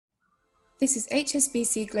This is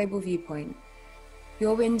HSBC Global Viewpoint,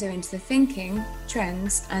 your window into the thinking,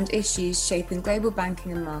 trends and issues shaping global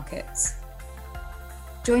banking and markets.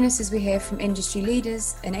 Join us as we hear from industry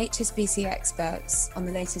leaders and HSBC experts on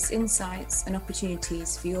the latest insights and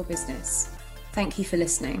opportunities for your business. Thank you for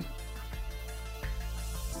listening.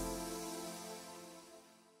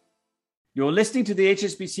 You're listening to the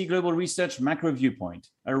HSBC Global Research Macro Viewpoint,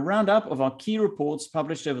 a roundup of our key reports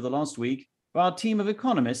published over the last week by our team of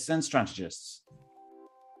economists and strategists.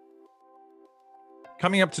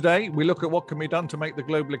 Coming up today, we look at what can be done to make the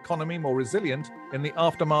global economy more resilient in the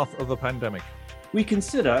aftermath of the pandemic. We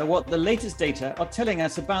consider what the latest data are telling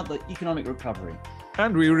us about the economic recovery.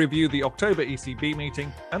 And we review the October ECB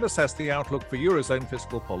meeting and assess the outlook for Eurozone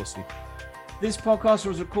fiscal policy. This podcast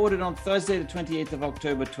was recorded on Thursday, the 28th of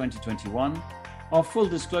October 2021. Our full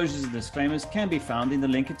disclosures and disclaimers can be found in the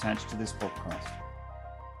link attached to this podcast.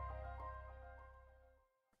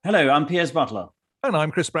 Hello, I'm Piers Butler. And I'm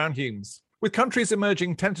Chris Brown-Humes. With countries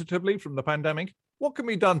emerging tentatively from the pandemic, what can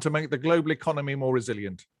be done to make the global economy more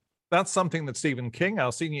resilient? That's something that Stephen King,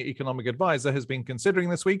 our senior economic advisor, has been considering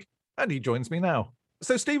this week, and he joins me now.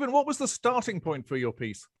 So, Stephen, what was the starting point for your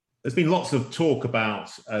piece? There's been lots of talk about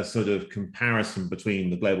a sort of comparison between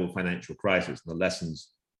the global financial crisis and the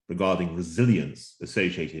lessons regarding resilience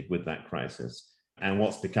associated with that crisis and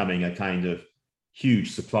what's becoming a kind of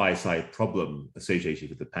huge supply side problem associated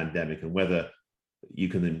with the pandemic, and whether you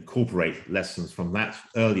can incorporate lessons from that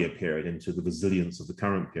earlier period into the resilience of the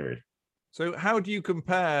current period. So how do you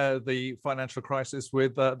compare the financial crisis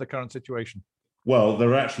with the current situation? Well, there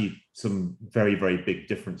are actually some very, very big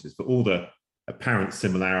differences, but all the apparent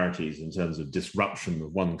similarities in terms of disruption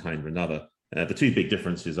of one kind or another. The two big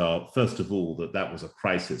differences are, first of all, that was a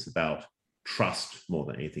crisis about trust more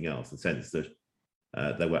than anything else, the sense that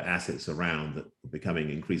there were assets around that were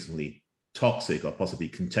becoming increasingly toxic or possibly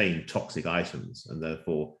contained toxic items, and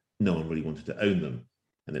therefore no one really wanted to own them.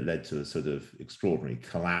 And it led to a sort of extraordinary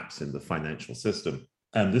collapse in the financial system.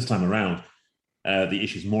 This time around, the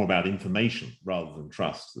issue is more about information rather than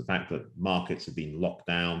trust. The fact that markets have been locked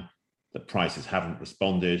down, that prices haven't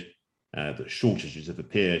responded, that shortages have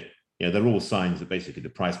appeared. They're all signs that basically the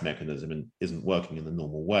price mechanism isn't working in the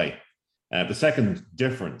normal way. The second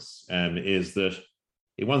difference is that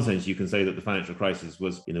in one sense, you can say that the financial crisis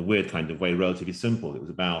was, in a weird kind of way, relatively simple. It was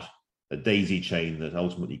about a daisy chain that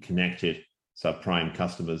ultimately connected subprime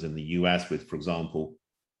customers in the US with, for example,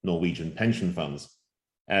 Norwegian pension funds.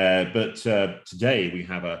 But today we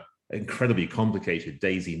have an incredibly complicated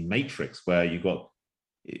daisy matrix where you've got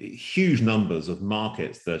huge numbers of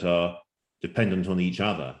markets that are dependent on each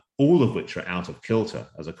other, all of which are out of kilter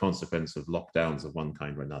as a consequence of lockdowns of one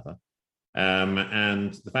kind or another.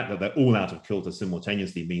 And the fact that they're all out of kilter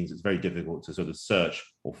simultaneously means it's very difficult to sort of search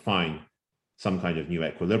or find some kind of new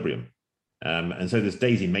equilibrium. And so this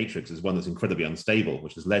daisy matrix is one that's incredibly unstable,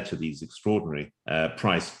 which has led to these extraordinary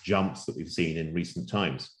price jumps that we've seen in recent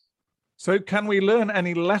times. So can we learn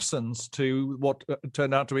any lessons to what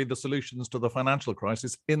turned out to be the solutions to the financial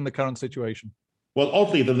crisis in the current situation? Well,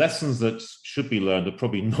 oddly, the lessons that should be learned are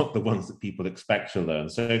probably not the ones that people expect to learn.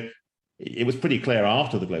 So it was pretty clear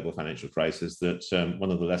after the global financial crisis that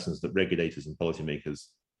one of the lessons that regulators and policymakers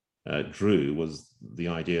drew was the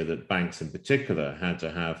idea that banks in particular had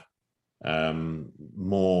to have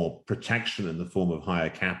more protection in the form of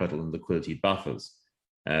higher capital and liquidity buffers,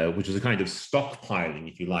 which is a kind of stockpiling,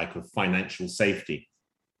 if you like, of financial safety.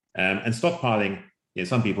 And stockpiling,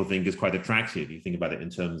 some people think is quite attractive. You think about it in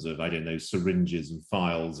terms of, syringes and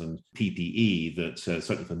files and PPE that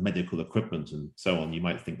certainly for medical equipment and so on, you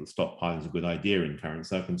might think that stockpiling is a good idea in current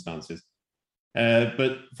circumstances.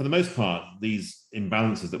 But for the most part, these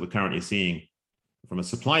imbalances that we're currently seeing from a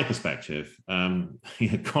supply perspective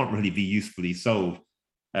can't really be usefully solved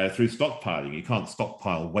through stockpiling. You can't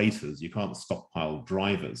stockpile waiters, you can't stockpile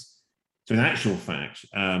drivers. So in actual fact,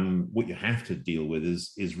 what you have to deal with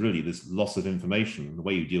is really this loss of information. The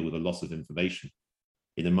way you deal with a loss of information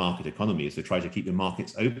in a market economy is to try to keep the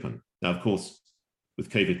markets open. Now, of course,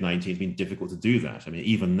 with COVID-19, it's been difficult to do that.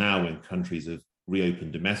 Even now when countries have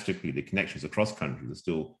reopened domestically, the connections across countries are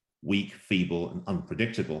still weak, feeble, and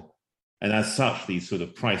unpredictable. And as such, these sort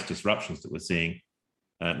of price disruptions that we're seeing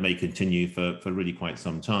may continue for really quite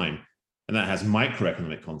some time. And that has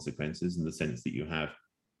microeconomic consequences in the sense that you have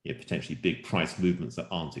potentially big price movements that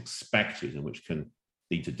aren't expected and which can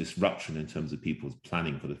lead to disruption in terms of people's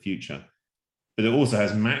planning for the future. But it also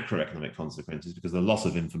has macroeconomic consequences because the loss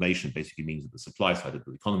of information basically means that the supply side of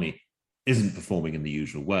the economy isn't performing in the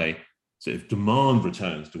usual way. So if demand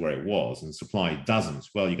returns to where it was and supply doesn't,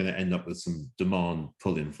 well, you're going to end up with some demand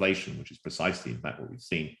pull inflation, which is precisely, in fact, what we've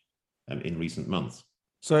seen in recent months.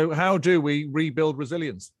 So how do we rebuild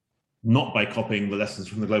resilience? Not by copying the lessons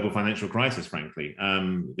from the global financial crisis, frankly.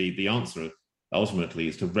 The answer ultimately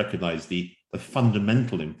is to recognize the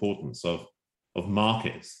fundamental importance of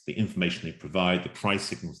markets, the information they provide, the price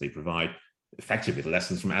signals they provide, effectively the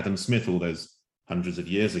lessons from Adam Smith all those hundreds of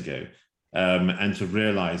years ago, and to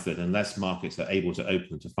realize that unless markets are able to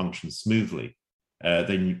open to function smoothly,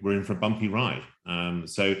 then we're in for a bumpy ride.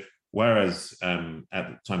 So whereas at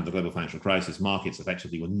the time of the global financial crisis, markets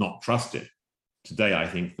effectively were not trusted, today I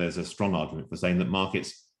think there's a strong argument for saying that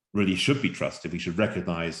markets really should be trusted. We should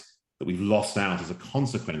recognize that we've lost out as a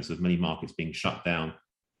consequence of many markets being shut down,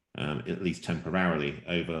 at least temporarily,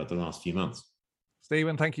 over the last few months.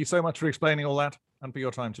 Stephen, thank you so much for explaining all that and for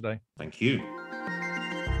your time today. Thank you.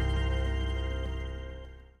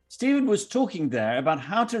 Stephen was talking there about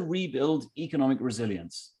how to rebuild economic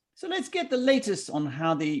resilience. So let's get the latest on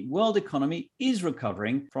how the world economy is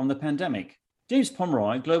recovering from the pandemic. James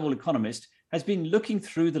Pomeroy, global economist, has been looking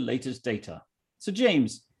through the latest data. So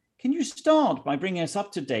James, can you start by bringing us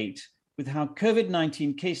up to date with how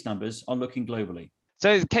COVID-19 case numbers are looking globally?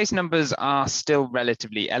 So the case numbers are still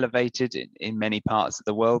relatively elevated in many parts of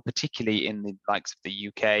the world, particularly in the likes of the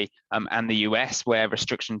UK and the US, where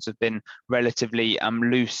restrictions have been relatively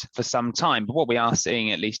loose for some time. But what we are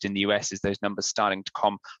seeing, at least in the US, is those numbers starting to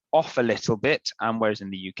come off a little bit, whereas in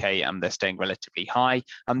the UK they're staying relatively high.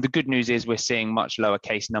 The good news is we're seeing much lower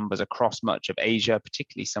case numbers across much of Asia,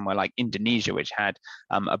 particularly somewhere like Indonesia, which had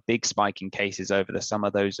a big spike in cases over the summer.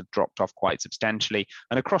 Those have dropped off quite substantially.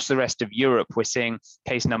 And across the rest of Europe, we're seeing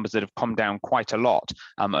case numbers that have come down quite a lot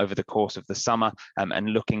over the course of the summer and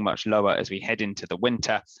looking much lower as we head into the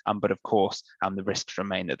winter. But of course, the risks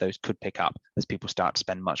remain that those could pick up as people start to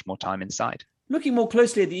spend much more time inside. Looking more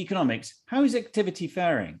closely at the economics, how is activity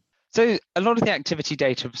faring? So a lot of the activity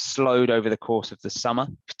data have slowed over the course of the summer.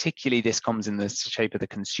 Particularly this comes in the shape of the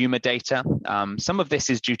consumer data. Some of this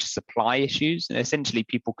is due to supply issues. Essentially,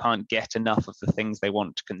 people can't get enough of the things they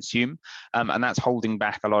want to consume, and that's holding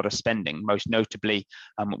back a lot of spending, most notably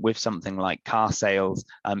with something like car sales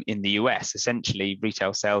in the US. Essentially,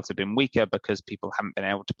 retail sales have been weaker because people haven't been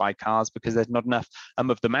able to buy cars because there's not enough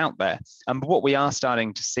of them out there. But what we are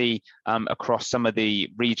starting to see across some of the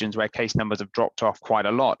regions where case numbers have dropped off quite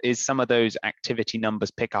a lot is some of those activity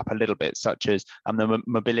numbers pick up a little bit, such as the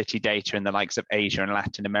mobility data in the likes of Asia and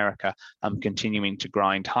Latin America continuing to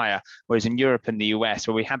grind higher. Whereas in Europe and the US,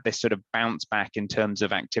 where we had this sort of bounce back in terms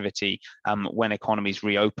of activity when economies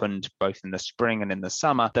reopened both in the spring and in the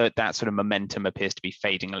summer, that sort of momentum appears to be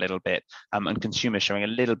fading a little bit, and consumers showing a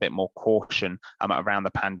little bit more caution around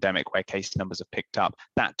the pandemic where case numbers have picked up.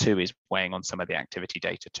 That too is weighing on some of the activity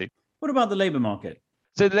data too. What about the labour market?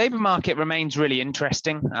 So the labour market remains really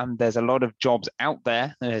interesting. There's a lot of jobs out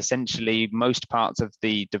there. Essentially, most parts of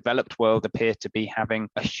the developed world appear to be having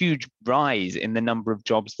a huge rise in the number of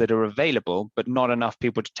jobs that are available, but not enough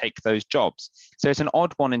people to take those jobs. So it's an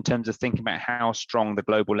odd one in terms of thinking about how strong the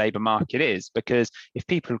global labour market is, because if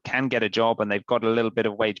people can get a job and they've got a little bit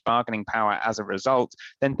of wage bargaining power as a result,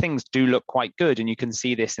 then things do look quite good. And you can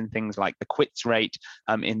see this in things like the quits rate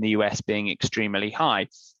in the US being extremely high.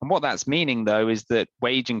 And what that's meaning, though, is that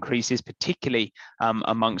wage increases, particularly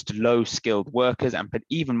amongst low-skilled workers, and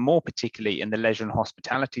even more particularly in the leisure and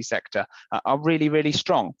hospitality sector, are really, really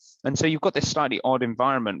strong. And so you've got this slightly odd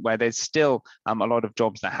environment where there's still a lot of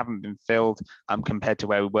jobs that haven't been filled compared to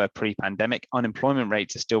where we were pre-pandemic. Unemployment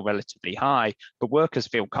rates are still relatively high, but workers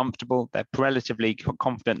feel comfortable. They're relatively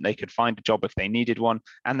confident they could find a job if they needed one,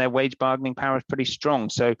 and their wage bargaining power is pretty strong.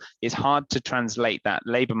 So it's hard to translate that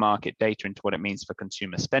labour market data into what it means for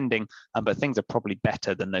consumer spending, but things are probably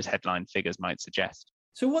better than those headline figures might suggest.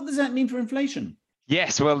 So what does that mean for inflation?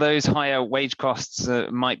 Yes, well, those higher wage costs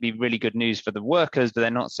might be really good news for the workers, but they're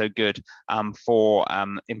not so good for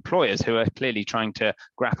employers who are clearly trying to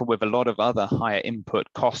grapple with a lot of other higher input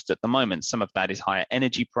costs at the moment. Some of that is higher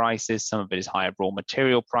energy prices, some of it is higher raw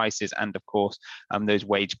material prices, and of course, those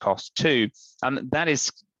wage costs too. That is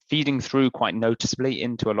feeding through quite noticeably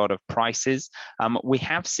into a lot of prices. We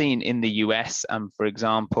have seen in the US, for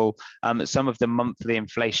example, some of the monthly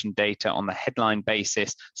inflation data on the headline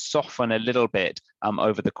basis soften a little bit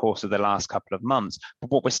over the course of the last couple of months.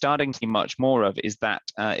 But what we're starting to see much more of is that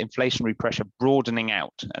inflationary pressure broadening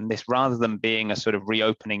out. And this, rather than being a sort of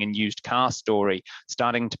reopening and used car story,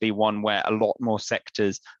 starting to be one where a lot more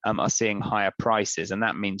sectors are seeing higher prices. And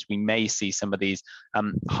that means we may see some of these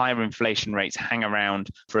higher inflation rates hang around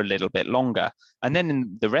for a little bit longer. And then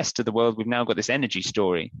in the rest of the world, we've now got this energy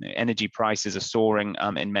story. Energy prices are soaring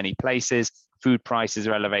in many places. Food prices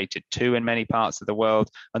are elevated too in many parts of the world,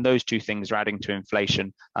 and those two things are adding to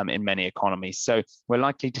inflation in many economies. So we're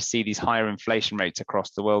likely to see these higher inflation rates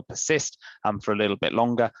across the world persist for a little bit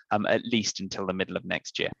longer, at least until the middle of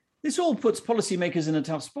next year. This all puts policymakers in a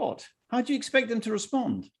tough spot. How do you expect them to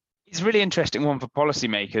respond? It's a really interesting one for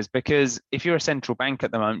policymakers, because if you're a central bank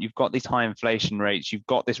at the moment, you've got these high inflation rates, you've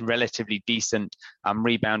got this relatively decent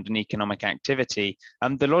rebound in economic activity.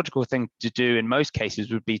 The logical thing to do in most cases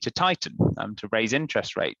would be to tighten, to raise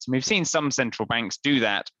interest rates. And we've seen some central banks do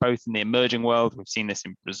that, both in the emerging world. We've seen this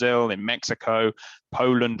in Brazil, in Mexico,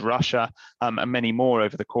 Poland, Russia, and many more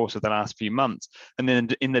over the course of the last few months. And then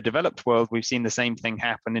in the developed world, we've seen the same thing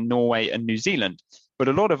happen in Norway and New Zealand. But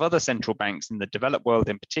a lot of other central banks in the developed world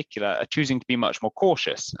in particular are choosing to be much more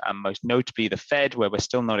cautious, most notably the Fed, where we're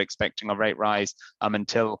still not expecting a rate rise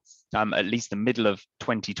until at least the middle of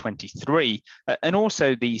 2023, and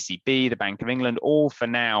also the ECB, the Bank of England, all for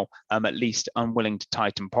now at least unwilling to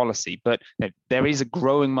tighten policy. But there is a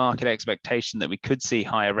growing market expectation that we could see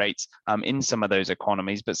higher rates in some of those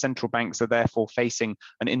economies, but central banks are therefore facing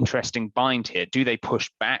an interesting bind here. Do they push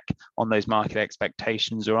back on those market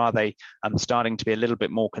expectations, or are they starting to be a little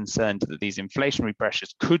bit more concerned that these inflationary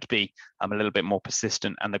pressures could be a little bit more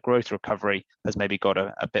persistent and the growth recovery has maybe got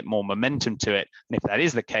a bit more momentum to it? And if that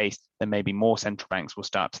is the case, then maybe more central banks will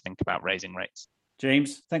start to think about raising rates.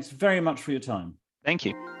 James, thanks very much for your time. Thank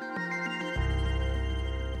you.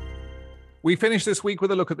 We finish this week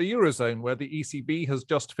with a look at the Eurozone, where the ECB has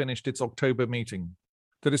just finished its October meeting.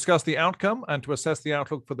 To discuss the outcome and to assess the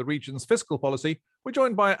outlook for the region's fiscal policy, we're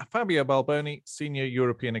joined by Fabio Balboni, Senior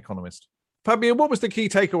European Economist. Fabio, what was the key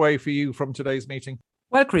takeaway for you from today's meeting?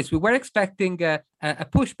 Well, Chris, we were expecting a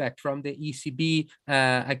pushback from the ECB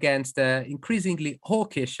against increasingly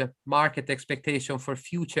hawkish market expectation for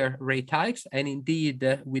future rate hikes, and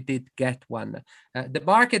indeed we did get one. The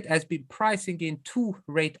market has been pricing in 2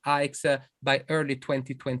 rate hikes by early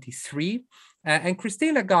 2023, and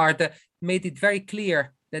Christine Lagarde made it very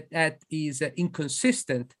clear that that is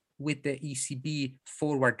inconsistent with the ECB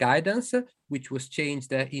forward guidance, which was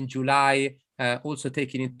changed in July, also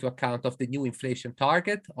taking into account of the new inflation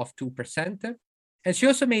target of 2%. And she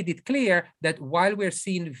also made it clear that while we're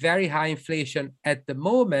seeing very high inflation at the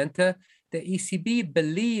moment, the ECB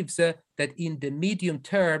believes that in the medium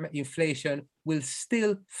term, inflation will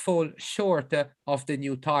still fall short of the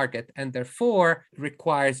new target, and therefore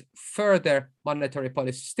requires further monetary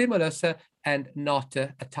policy stimulus and not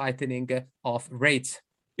a tightening of rates.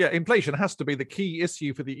 Yeah, inflation has to be the key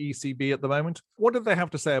issue for the ECB at the moment. What did they have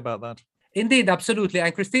to say about that? Indeed, absolutely.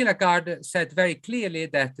 And Christine Lagarde said very clearly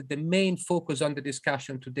that the main focus on the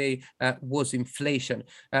discussion today was inflation.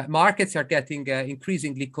 Markets are getting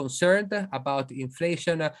increasingly concerned about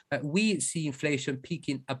inflation. We see inflation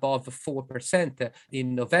peaking above 4%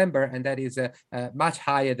 in November, and that is much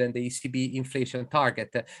higher than the ECB inflation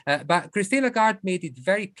target. But Christine Lagarde made it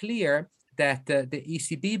very clear that the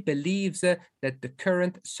ECB believes that the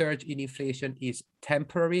current surge in inflation is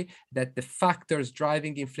temporary, that the factors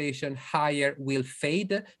driving inflation higher will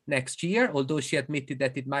fade next year, although she admitted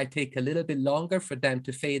that it might take a little bit longer for them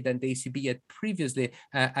to fade than the ECB had previously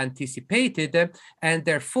anticipated, and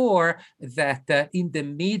therefore that in the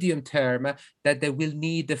medium term that they will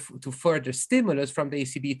need to further stimulus from the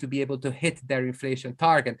ECB to be able to hit their inflation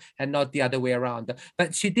target and not the other way around.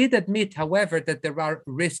 But she did admit, however, that there are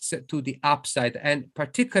risks to the upside, and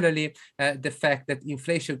particularly the fact that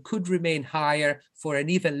inflation could remain higher for an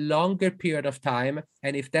even longer period of time.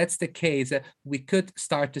 And if that's the case, we could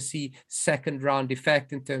start to see second round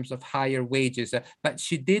effect in terms of higher wages. But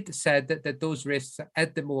she did said that those risks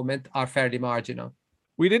at the moment are fairly marginal.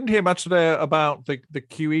 We didn't hear much today about the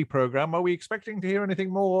QE program. Are we expecting to hear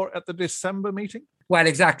anything more at the December meeting? Well,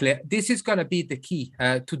 exactly. This is going to be the key.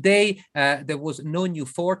 Today, there was no new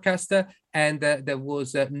forecast and there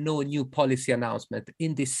was no new policy announcement.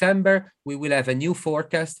 In December, we will have a new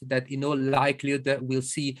forecast that in all likelihood will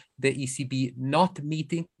see the ECB not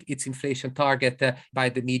meeting its inflation target by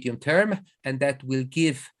the medium term, and that will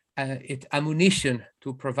give it ammunition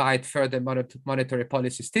to provide further monetary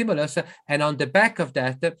policy stimulus. And on the back of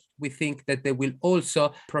that, we think that they will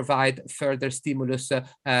also provide further stimulus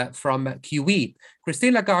from QE.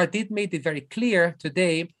 Christine Lagarde did make it very clear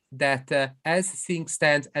today that as things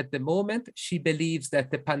stand at the moment, she believes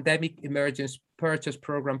that the Pandemic Emergency Purchase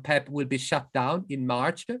Program, PEP, will be shut down in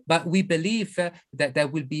March, but we believe that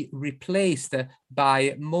that will be replaced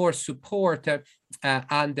by more support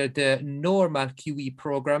under the normal QE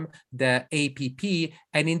program, the APP.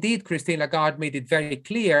 And indeed, Christine Lagarde made it very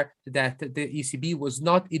clear that the ECB was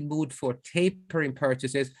not in mood for tapering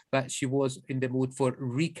purchases, but she was in the mood for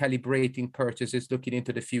recalibrating purchases looking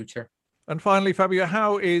into the future. And finally, Fabio,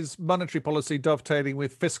 how is monetary policy dovetailing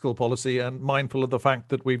with fiscal policy, and mindful of the fact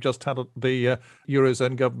that we've just had the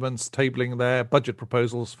Eurozone governments tabling their budget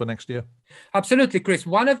proposals for next year? Absolutely, Chris.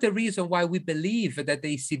 One of the reasons why we believe that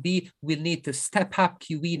the ECB will need to step up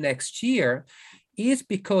QE next year is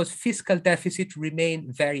because fiscal deficit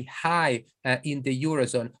remain very high in the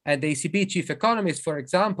Eurozone. And the ECB chief economist, for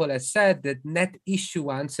example, has said that net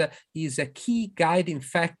issuance is a key guiding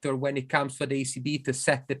factor when it comes for the ECB to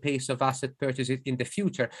set the pace of asset purchases in the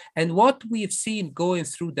future. And what we've seen going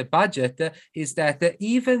through the budget is that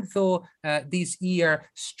even though this year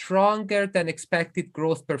stronger than expected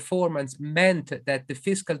growth performance meant that the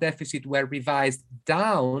fiscal deficit were revised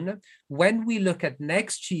down, when we look at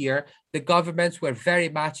next year, the governments were very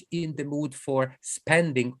much in the mood for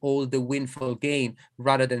spending all the windfall gain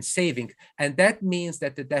rather than saving. And that means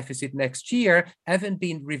that the deficit next year haven't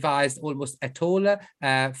been revised almost at all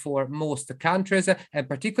for most countries. And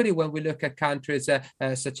particularly when we look at countries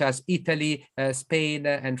such as Italy, Spain,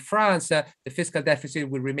 and France, the fiscal deficit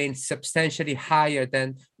will remain substantially higher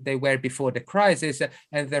than they were before the crisis.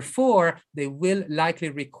 And therefore, they will likely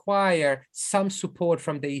require some support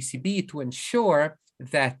from the ECB to ensure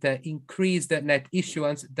that increased net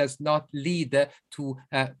issuance does not lead to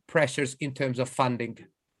pressures in terms of funding.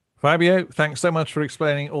 Fabio, thanks so much for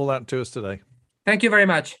explaining all that to us today. Thank you very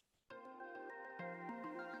much.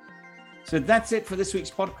 So that's it for this week's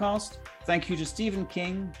podcast. Thank you to Stephen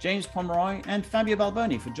King, James Pomeroy, and Fabio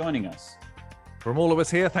Balboni for joining us. From all of us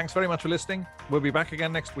here, thanks very much for listening. We'll be back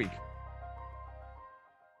again next week.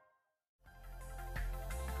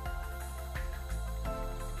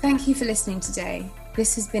 Thank you for listening today.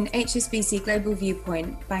 This has been HSBC Global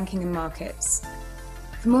Viewpoint, Banking and Markets.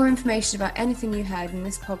 For more information about anything you heard in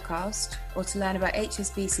this podcast, or to learn about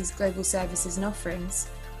HSBC's global services and offerings,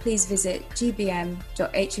 please visit gbm.hsbc.com.